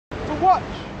watch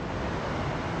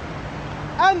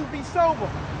and be sober.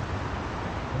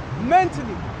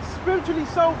 Mentally, spiritually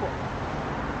sober.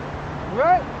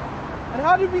 Right? And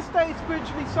how do we stay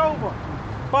spiritually sober?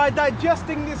 By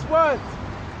digesting this word.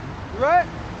 Right?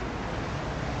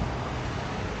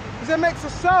 Because it makes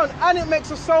us sound, and it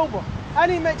makes us sober,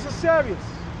 and it makes us serious.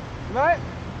 Right?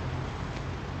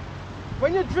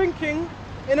 When you're drinking,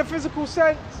 in a physical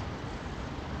sense,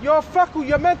 your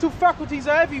mental faculties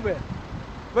are everywhere.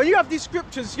 When you have these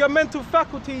scriptures, your mental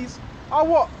faculties are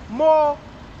what? More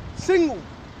single.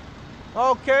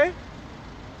 Okay?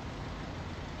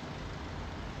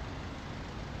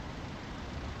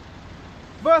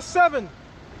 Verse 7.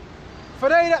 For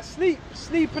they that sleep,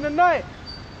 sleep in the night.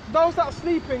 Those that are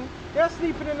sleeping, they're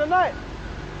sleeping in the night.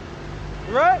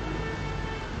 Right?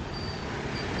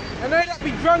 And they that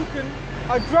be drunken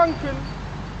are drunken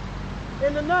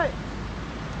in the night.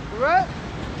 Right?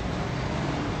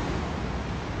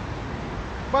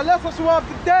 But let us who have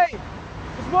the day.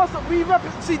 Because most of we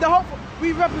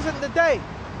represent the day.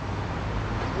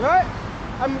 Right?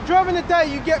 And during the day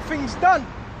you get things done.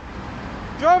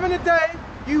 During the day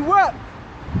you work.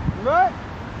 Right?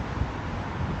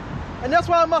 And that's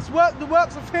why I must work the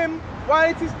works of him while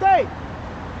it is day.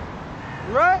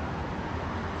 Right?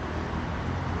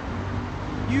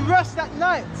 You rest at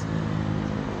night.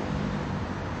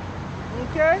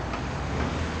 Okay?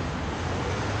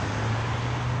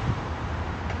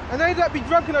 And they that be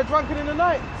drunken are drunken in the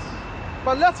night.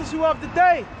 But let us who have the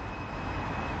day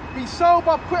be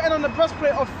sober, putting on the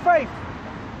breastplate of faith.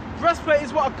 Breastplate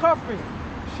is what? A covering.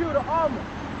 Shield of armor.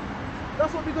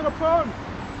 That's what we're going to put on.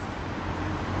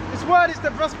 This word is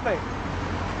the breastplate.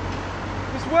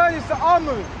 This word is the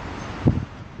armory.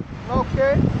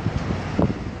 Okay?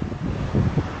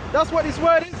 That's what this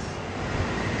word is.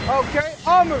 Okay?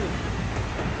 Armory.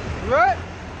 Right?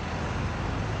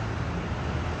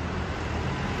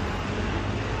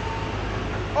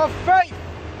 Of faith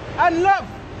and love.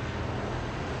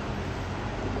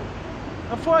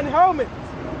 And for an helmet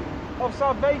of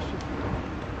salvation.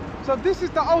 So this is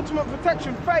the ultimate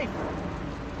protection, faith.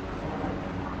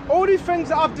 All these things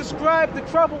that I've described, the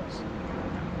troubles,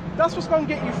 that's what's going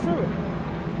to get you through it.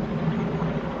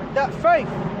 That faith.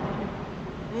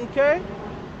 Okay?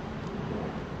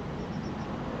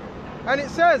 And it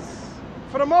says,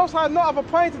 for the Most High have not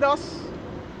appointed us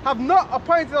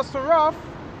to wrath,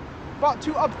 but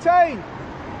to obtain,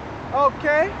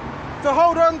 okay, to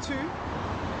hold on to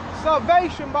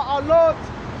salvation by our Lord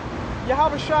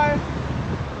Yahushua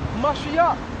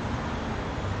Mashiach.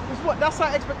 That's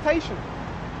our expectation.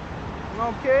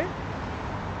 Okay?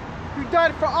 Who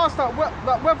died for us that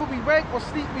whether we wake or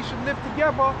sleep, we should live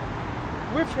together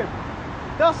with him.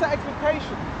 That's our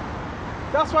expectation.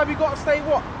 That's why we got to stay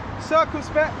what?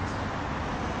 Circumspect.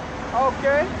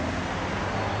 Okay?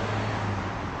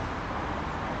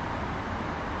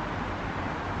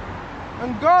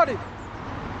 And guarded.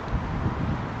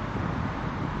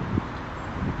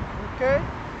 Okay?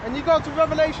 And you go to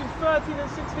Revelation 13 and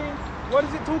 16, what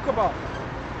does it talk about?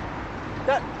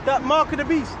 That mark of the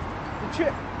beast, the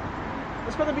chip.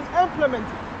 It's going to be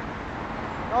implemented.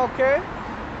 Okay?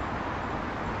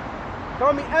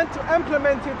 Going to be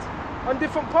implemented on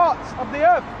different parts of the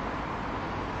earth.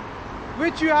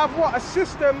 Which you have what? A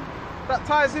system that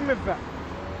ties in with that.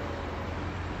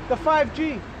 The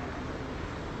 5G.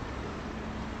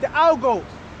 The algos.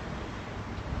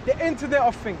 The Internet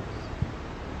of Things.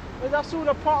 And that's all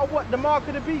a part of what? The mark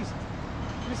of the beast.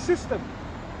 The system.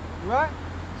 Right?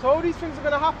 So all these things are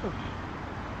going to happen.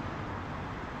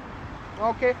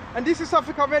 Okay? And this is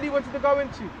something I really wanted to go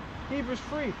into. Hebrews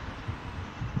 3.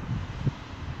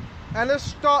 And let's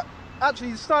start at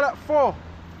 4.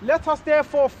 Let us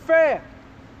therefore fear.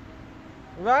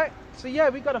 Right? So yeah,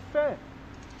 we got to fear.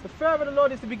 The fear of the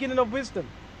Lord is the beginning of wisdom.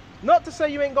 Not to say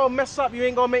you ain't going to mess up, you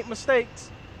ain't going to make mistakes.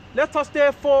 Let us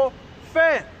therefore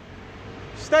fear.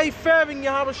 Stay fearing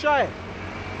Yahushua.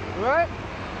 Right?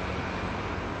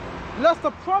 Lest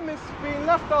the promise being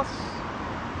left us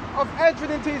of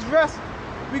entering into his rest,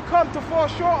 we come to fall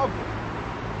short of it.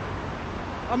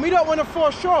 And we don't want to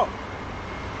fall short.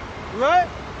 Right?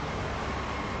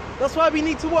 That's why we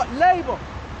need to what? Labor.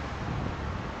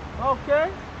 Okay?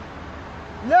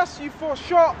 Lest you fall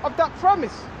short of that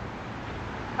promise.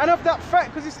 And of that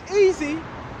fact, because it's easy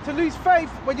to lose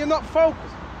faith when you're not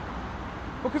focused.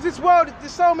 Because this world,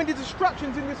 there's so many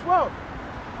distractions in this world.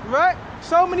 Right?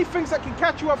 So many things that can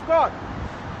catch you off guard.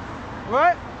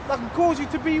 Right? That can cause you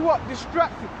to be what?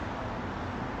 Distracted.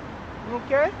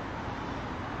 Okay?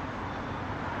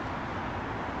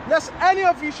 Lest any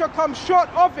of you shall come short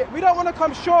of it. We don't want to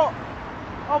come short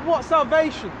of what?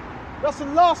 Salvation. That's the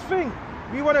last thing.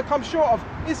 we want to come short of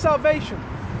is salvation.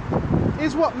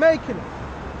 Is what making it.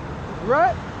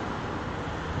 Right?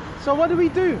 So what do?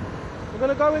 We're going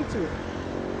to go into it.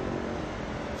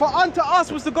 For unto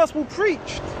us was the gospel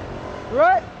preached.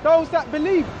 Right? Those that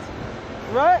believed.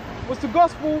 Right? Was the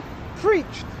gospel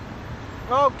preached.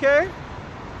 Okay?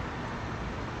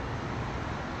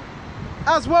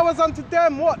 As well as unto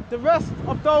them, what? The rest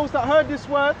of those that heard this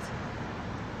word.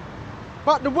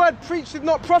 But the word preached did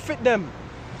not profit them.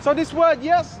 So this word,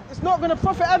 yes, it's not going to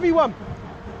profit everyone.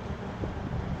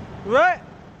 Right?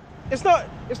 It's not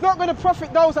going to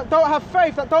profit those that don't have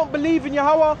faith, that don't believe in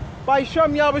Yahweh by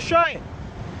Shem Yahushai.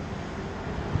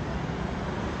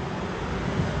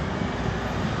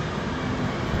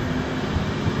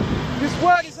 This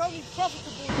word is only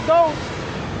profitable to those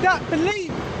that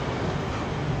believe.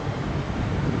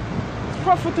 It's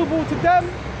profitable to them,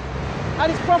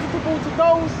 and it's profitable to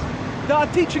those that are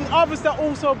teaching others that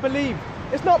also believe.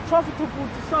 It's not profitable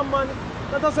to someone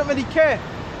that doesn't really care,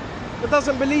 that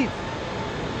doesn't believe.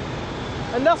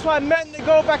 And that's why men, they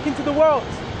go back into the world,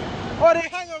 or they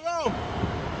hang around,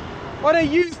 or they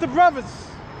use the brothers,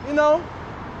 you know.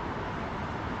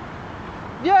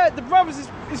 Yeah, the brothers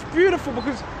is beautiful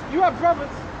because you have brothers,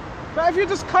 but if you're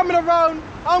just coming around,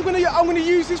 I'm gonna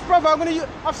use this brother.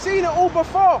 I've seen it all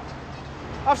before.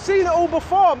 I've seen it all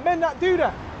before. Men that do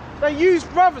that, they use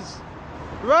brothers,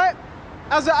 right,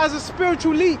 as a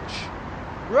spiritual leech,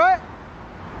 right?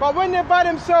 But when they're by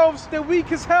themselves, they're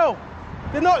weak as hell.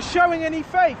 They're not showing any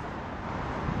faith.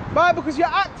 Why? Because you're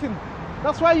acting.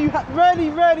 That's why you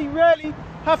really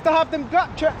have to have them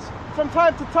gut checks from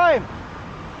time to time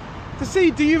to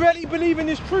see, do you really believe in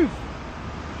this truth?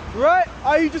 Right?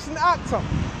 Are you just an actor?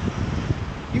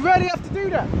 You really have to do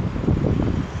that.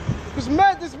 Because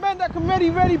there's men that can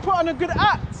really put on a good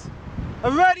act. A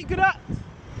really good act.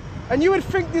 And you would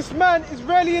think this man is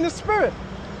really in the spirit.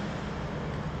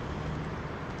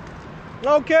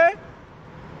 Okay?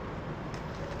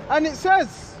 And it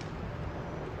says,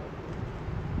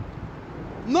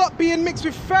 not being mixed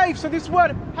with faith. So this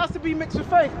word has to be mixed with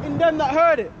faith in them that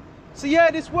heard it. So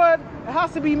yeah, this word, it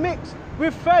has to be mixed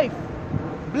with faith.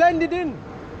 Blended in.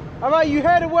 Alright, you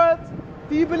hear the word?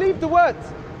 Do you believe the word?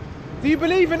 Do you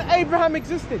believe in Abraham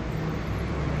existed?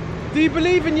 Do you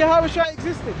believe in Yahushua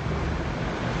existed?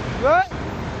 Right?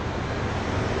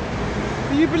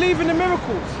 Do you believe in the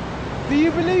miracles? Do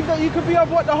you believe that you could be of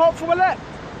what? The hopeful elect?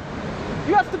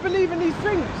 You have to believe in these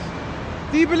things.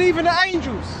 Do you believe in the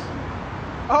angels?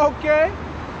 Okay.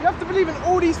 You have to believe in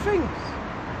all these things.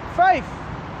 Faith.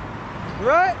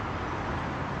 Right?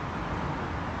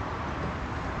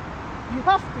 You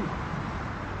have to.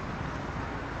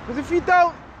 Because if you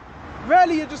don't,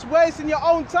 really you're just wasting your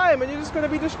own time and you're just going to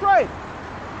be destroyed.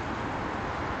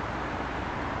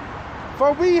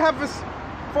 For we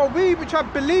which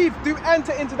have believed do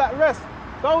enter into that rest.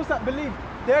 Those that believe,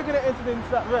 they're going to enter into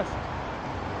that rest.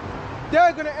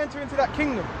 They're going to enter into that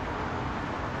kingdom.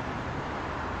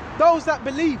 Those that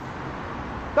believe.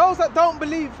 Those that don't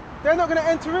believe, they're not going to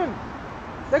enter in.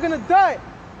 They're going to die.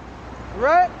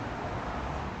 Right?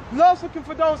 Lord's looking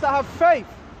for those that have faith.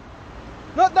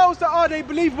 Not those that they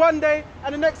believe one day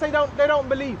and the next day they don't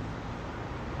believe.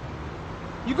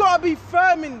 You got to be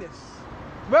firm in this.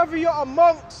 Whether you're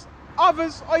amongst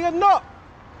others or you're not.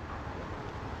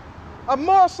 And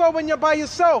more so when you're by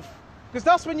yourself. Because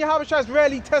that's when Yahushua is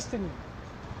really testing you.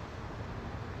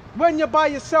 When you're by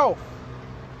yourself.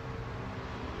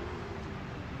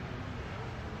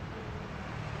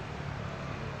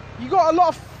 You got a lot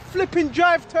of flipping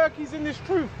jive turkeys in this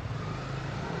truth.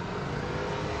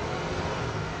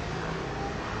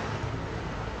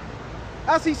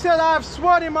 As he said, I have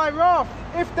sworn in my wrath,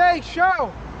 if they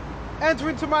shall enter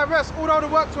into my rest, although the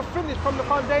works were finished from the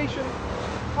foundation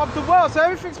of the world. So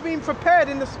everything's been prepared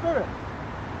in the spirit.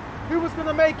 Who was going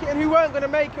to make it and who weren't going to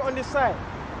make it on this side.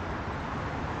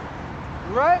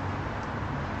 Right?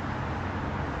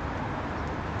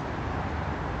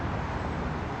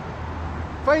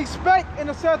 For he spake in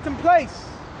a certain place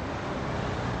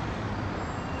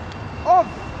of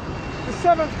the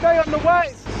seventh day on the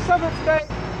way. Seventh day.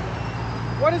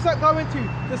 What is that going to?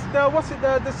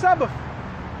 The Sabbath.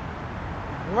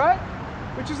 Right?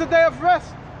 Which is a day of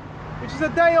rest. Which is a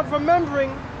day of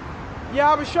remembering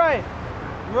Yahushua.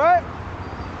 Right?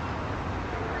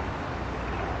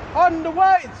 On the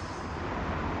ways.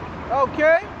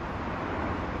 Okay?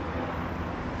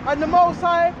 And the Most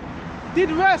High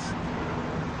did rest.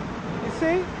 You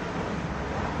see?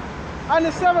 And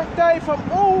the seventh day from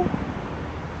all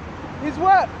his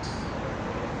works.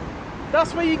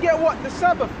 That's where you get what? The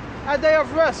Sabbath. A day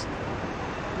of rest.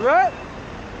 Right?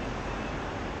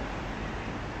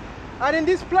 And in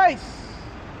this place,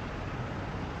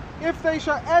 if they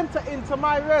shall enter into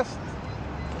my rest.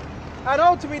 And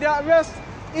ultimately that rest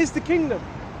is the kingdom.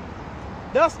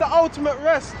 That's the ultimate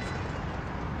rest,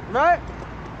 right?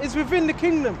 It's within the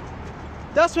kingdom.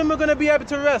 That's when we're going to be able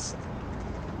to rest.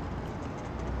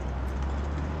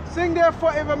 Seeing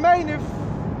therefore it remaineth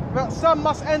that some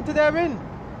must enter therein.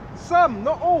 Some,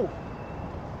 not all.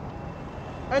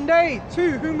 And they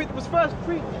too, whom it was first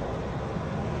preached,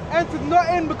 entered not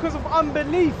in because of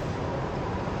unbelief.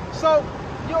 So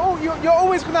you're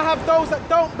always going to have those that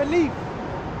don't believe.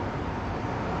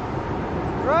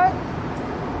 Right?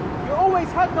 You always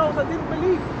had those that didn't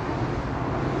believe.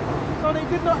 So they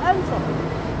did not enter.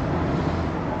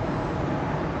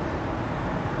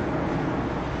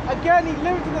 Again, he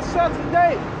lived in a certain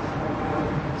day,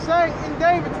 saying in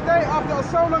David today, after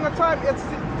so long a time,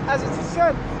 as it is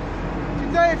said,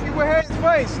 today if you will hear his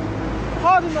voice,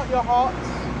 harden not your hearts.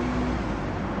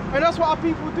 And that's what our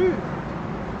people do.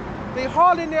 They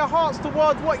harden their hearts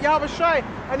towards what Yahweh Shai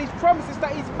and his promises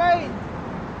that he's made.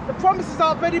 The promises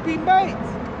are already been made.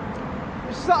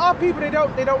 It's just that our people, they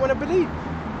don't want to believe.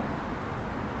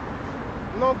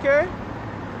 Okay?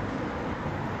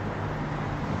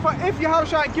 For if Yahweh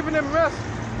Shai had given them rest,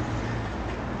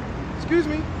 excuse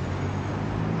me,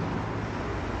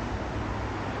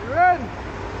 then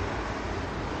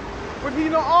would he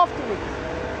not afterwards,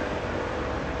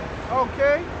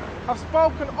 okay, have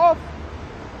spoken of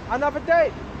another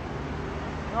day?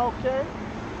 Okay.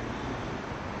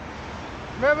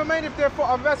 There remaineth therefore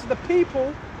a rest of the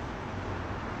people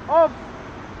of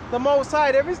the Most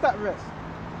High. There is that rest.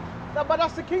 But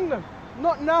that's the kingdom.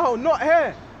 Not now, not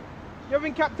here. You're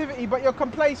in captivity, but you're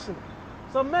complacent.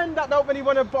 So men that don't really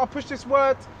want to push this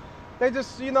word, they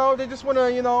just, they just want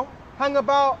to, hang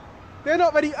about. They're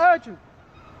not really urgent.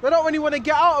 They don't really want to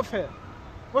get out of here.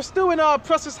 We're still in our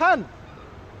oppressor's hand.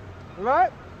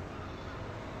 Right?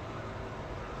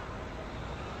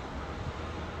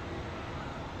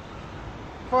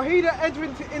 For he that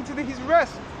entered into his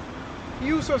rest,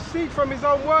 he also seek from his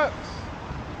own works,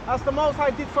 as the Most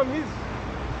High did from his.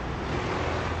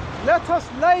 Let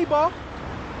us labor,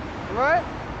 right?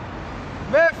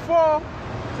 Therefore,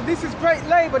 so this is great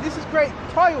labor, this is great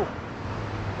toil,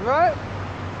 right?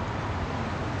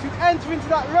 To enter into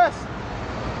that rest.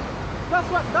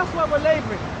 That's why we're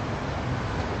laboring.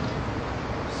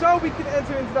 So we can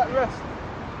enter into that rest,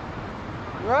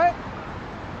 right?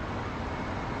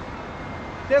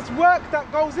 There's work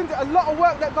that goes into, a lot of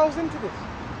work that goes into this.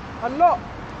 A lot.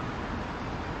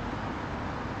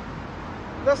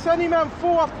 Lest any man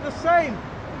fall after the same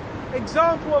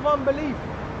example of unbelief.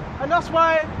 And that's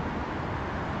why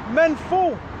men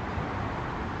fall.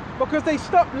 Because they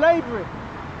stop laboring.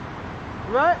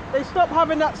 Right? They stop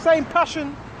having that same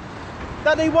passion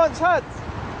that they once had.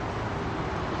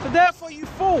 So therefore you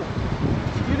fall.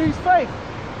 You lose faith.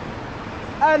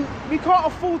 And we can't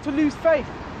afford to lose faith.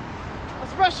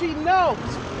 Especially now.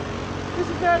 This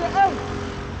is near the end.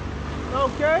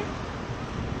 Okay?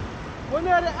 We're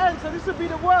near the end, so this would be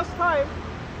the worst time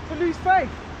to lose faith.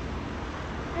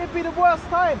 It'd be the worst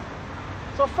time.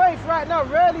 So faith right now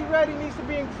really needs to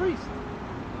be increased.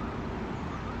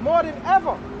 More than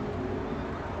ever.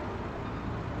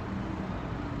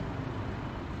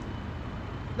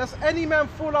 Does any man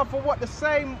fall off for what? The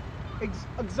same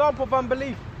example of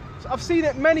unbelief. So I've seen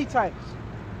it many times.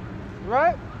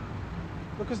 Right?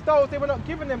 Because those, they were not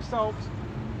giving themselves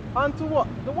unto what?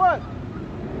 The word.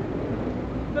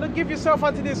 You've got to give yourself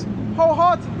unto this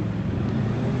wholeheartedly.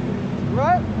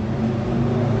 Right?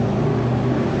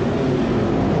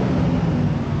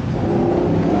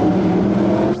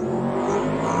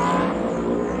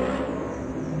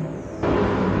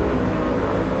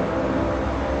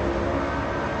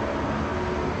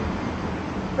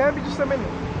 Bear me just a minute.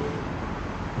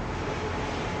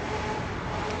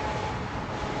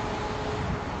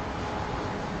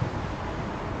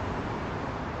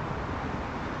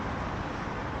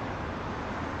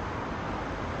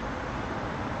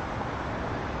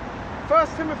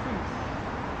 First Timothy,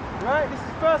 right? This is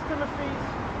First Timothy,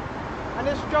 and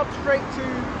let's jump straight to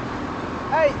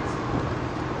 8,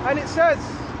 and it says,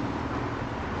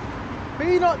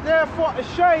 "Be not therefore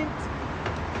ashamed,"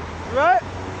 right?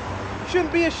 You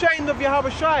shouldn't be ashamed of Yahweh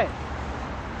Shai,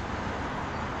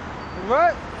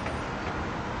 right?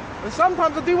 And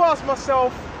sometimes I do ask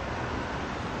myself,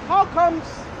 how comes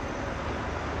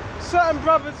certain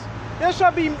brothers? There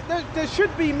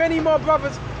should be many more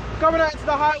brothers going out into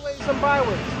the highways and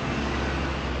byways.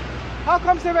 How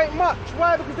comes there ain't much?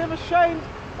 Why? Because they're ashamed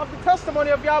of the testimony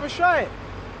of Yahweh Shai.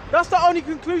 That's the only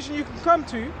conclusion you can come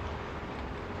to.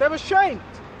 They're ashamed.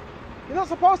 You're not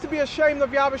supposed to be ashamed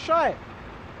of Yahweh Shai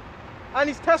and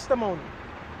his testimony,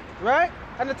 right?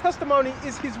 and the testimony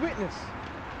is his witness.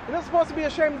 You're not supposed to be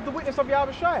ashamed of the witness of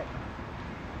Yahweh Shai.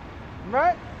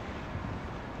 Right?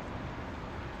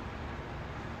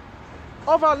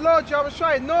 Of our Lord Yahweh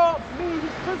Shai, nor me,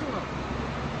 his prisoner.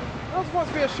 You're not supposed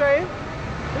to be ashamed.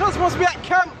 You're not supposed to be at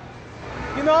camp,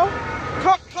 you know,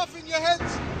 covering your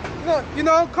heads,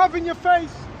 covering your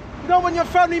face. You don't want your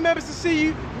family members to see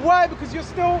you. Why? Because you're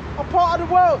still a part of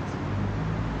the world.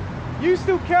 You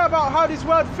still care about how this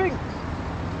world thinks,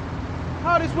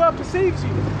 how this world perceives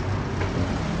you.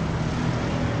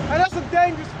 And that's a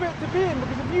dangerous spirit to be in,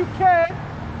 because if you care,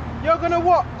 you're going to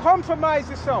what? Compromise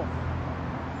yourself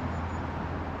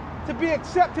to be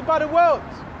accepted by the world.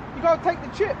 You got to take the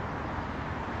chip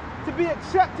to be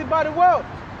accepted by the world.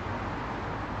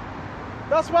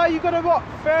 That's why you got to what?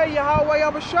 Fear Yahweh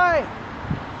Yahweh Shai,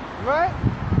 right?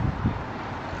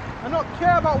 And not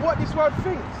care about what this world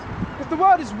thinks, because the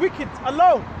world is wicked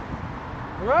alone,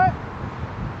 right?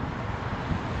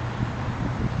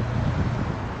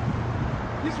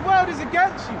 This world is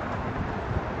against you.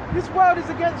 This world is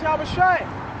against Yahweh Shai.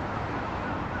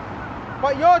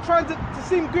 But you're trying to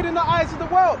seem good in the eyes of the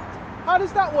world. How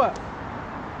does that work?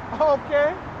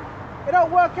 Okay. It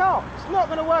don't work out. It's not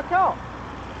going to work out.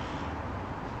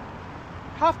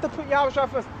 Have to put Yahweh Shai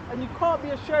first. And you can't be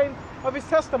ashamed of his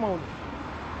testimony.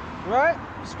 Right?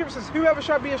 The scripture says, whoever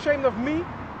shall be ashamed of me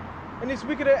in this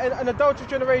wicked and adulterous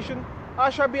generation,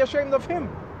 I shall be ashamed of him.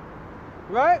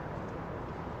 Right?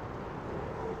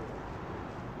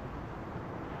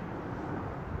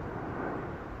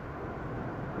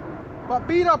 But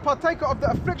be thou partaker of the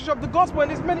affliction of the gospel.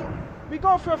 And there's many, we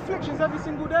go through afflictions every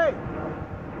single day.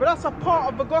 But that's a part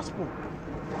of the gospel.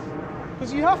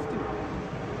 Because you have to.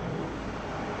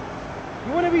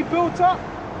 You want to be built up,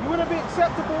 you want to be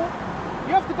acceptable,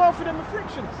 you have to go through them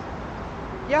afflictions.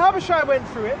 Yahweh Shai went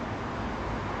through it.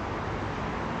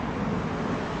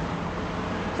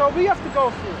 So we have to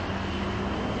go through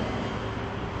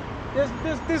it.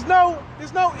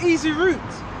 There's no easy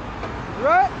route.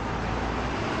 Right?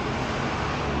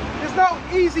 There's no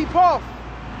easy path.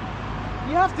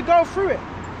 You have to go through it.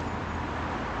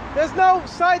 There's no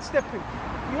sidestepping.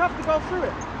 You have to go through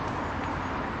it.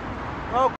 Okay.